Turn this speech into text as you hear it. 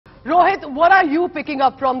Rohit, what are you picking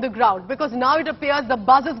up from the ground? Because now it appears the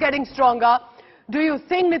buzz is getting stronger. Do you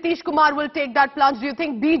think Nitish Kumar will take that plunge? Do you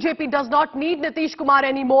think BJP does not need Nitish Kumar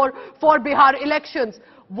anymore for Bihar elections?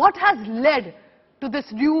 What has led to this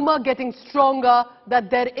rumor getting stronger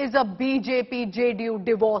that there is a BJP JDU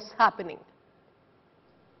divorce happening?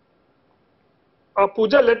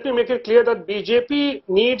 Pooja, let me make it clear that BJP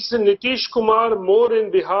needs Nitish Kumar more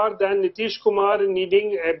in Bihar than Nitish Kumar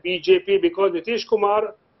needing BJP, because Nitish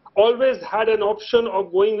Kumar always had an option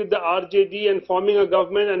of going with the RJD and forming a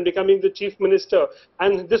government and becoming the chief minister.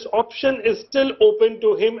 And this option is still open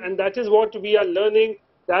to him, and that is what we are learning,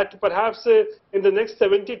 that perhaps in the next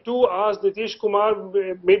 72 hours, Nitish Kumar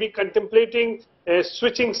may be contemplating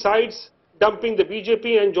switching sides, dumping the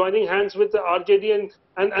BJP and joining hands with the RJD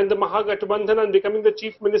and the Mahagathbandhan and becoming the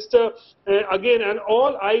chief minister again. And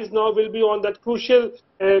all eyes now will be on that crucial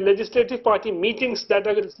legislative party meetings that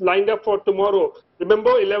are lined up for tomorrow.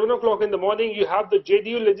 Remember, 11 o'clock in the morning, you have the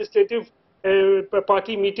JDU legislative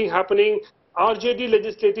party meeting happening, RJD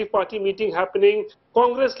legislative party meeting happening,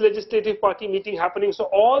 Congress legislative party meeting happening. So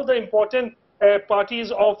all the important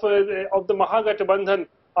parties of the Mahagathbandhan,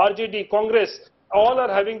 RJD, Congress, all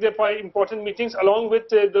are having their important meetings along with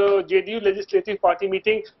the JDU legislative party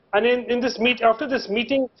meeting. And in this after this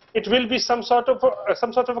meeting, it will be some sort of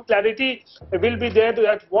a clarity will be there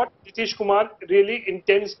that what Nitish Kumar really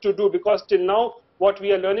intends to do, because till now what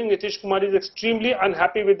we are learning, Nitish Kumar is extremely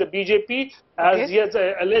unhappy with the BJP, as he has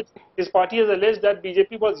alleged, his party has alleged that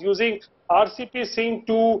BJP was using RCP Singh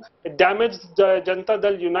to damage the Janata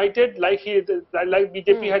Dal United, like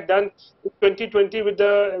BJP had done in 2020 with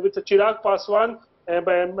the Chirag Paswan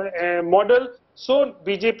model. So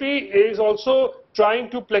BJP is also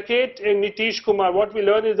trying to placate Nitish Kumar. What we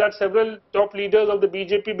learn is that several top leaders of the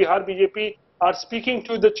BJP, Bihar BJP, are speaking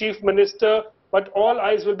to the chief minister, but all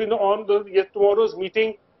eyes will be on tomorrow's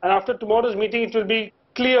meeting. And after tomorrow's meeting, it will be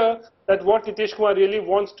clear that what Nitish Kumar really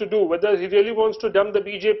wants to do, whether he really wants to dump the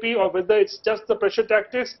BJP or whether it's just the pressure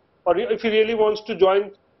tactics, or if he really wants to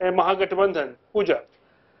join Mahagathbandhan. Pooja.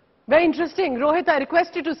 Very interesting. Rohit, I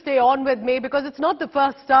request you to stay on with me, because it's not the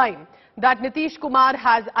first time that Nitish Kumar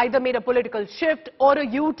has either made a political shift or a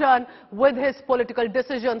U-turn with his political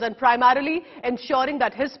decisions, and primarily ensuring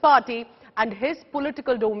that his party and his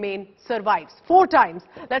political domain survives. 4 times.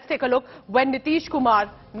 Let's take a look when Nitish Kumar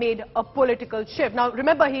made a political shift. Now,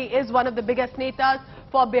 remember, he is one of the biggest netas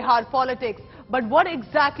for Bihar politics. But what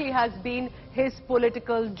exactly has been his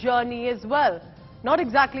political journey as well? Not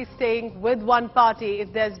exactly staying with one party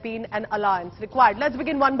if there's been an alliance required. Let's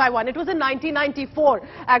begin one by one. It was in 1994,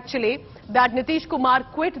 actually, that Nitish Kumar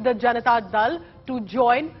quit the Janata Dal to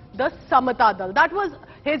join the Samata Dal. That was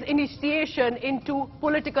his initiation into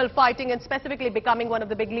political fighting and specifically becoming one of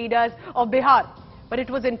the big leaders of Bihar. But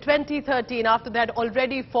it was in 2013, after that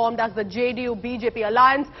already formed as the JDU-BJP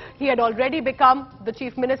alliance. He had already become the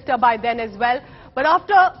chief minister by then as well. But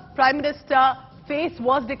after Prime Minister face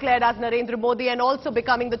was declared as Narendra Modi and also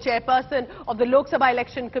becoming the chairperson of the Lok Sabha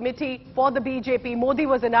election committee for the BJP, Modi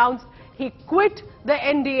was announced. He quit the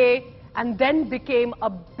NDA and then became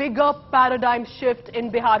a bigger paradigm shift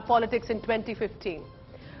in Bihar politics in 2015,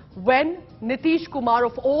 when Nitish Kumar,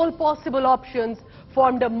 of all possible options,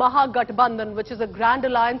 formed a Mahagathbandhan, which is a grand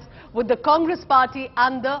alliance with the Congress party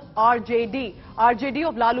and the RJD. RJD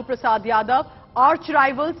of Lalu Prasad Yadav, arch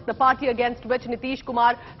rivals, the party against which Nitish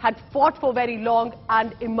Kumar had fought for very long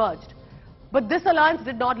and emerged. But this alliance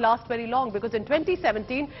did not last very long, because in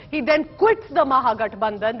 2017, he then quits the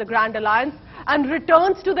Mahagathbandhan, the grand alliance, and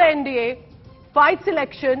returns to the NDA, fights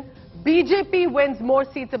election. BJP wins more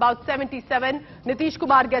seats, about 77. Nitish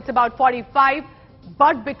Kumar gets about 45,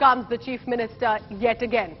 but becomes the chief minister yet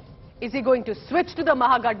again. Is he going to switch to the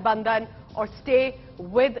Mahagathbandhan or stay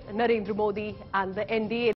with Narendra Modi and the NDA?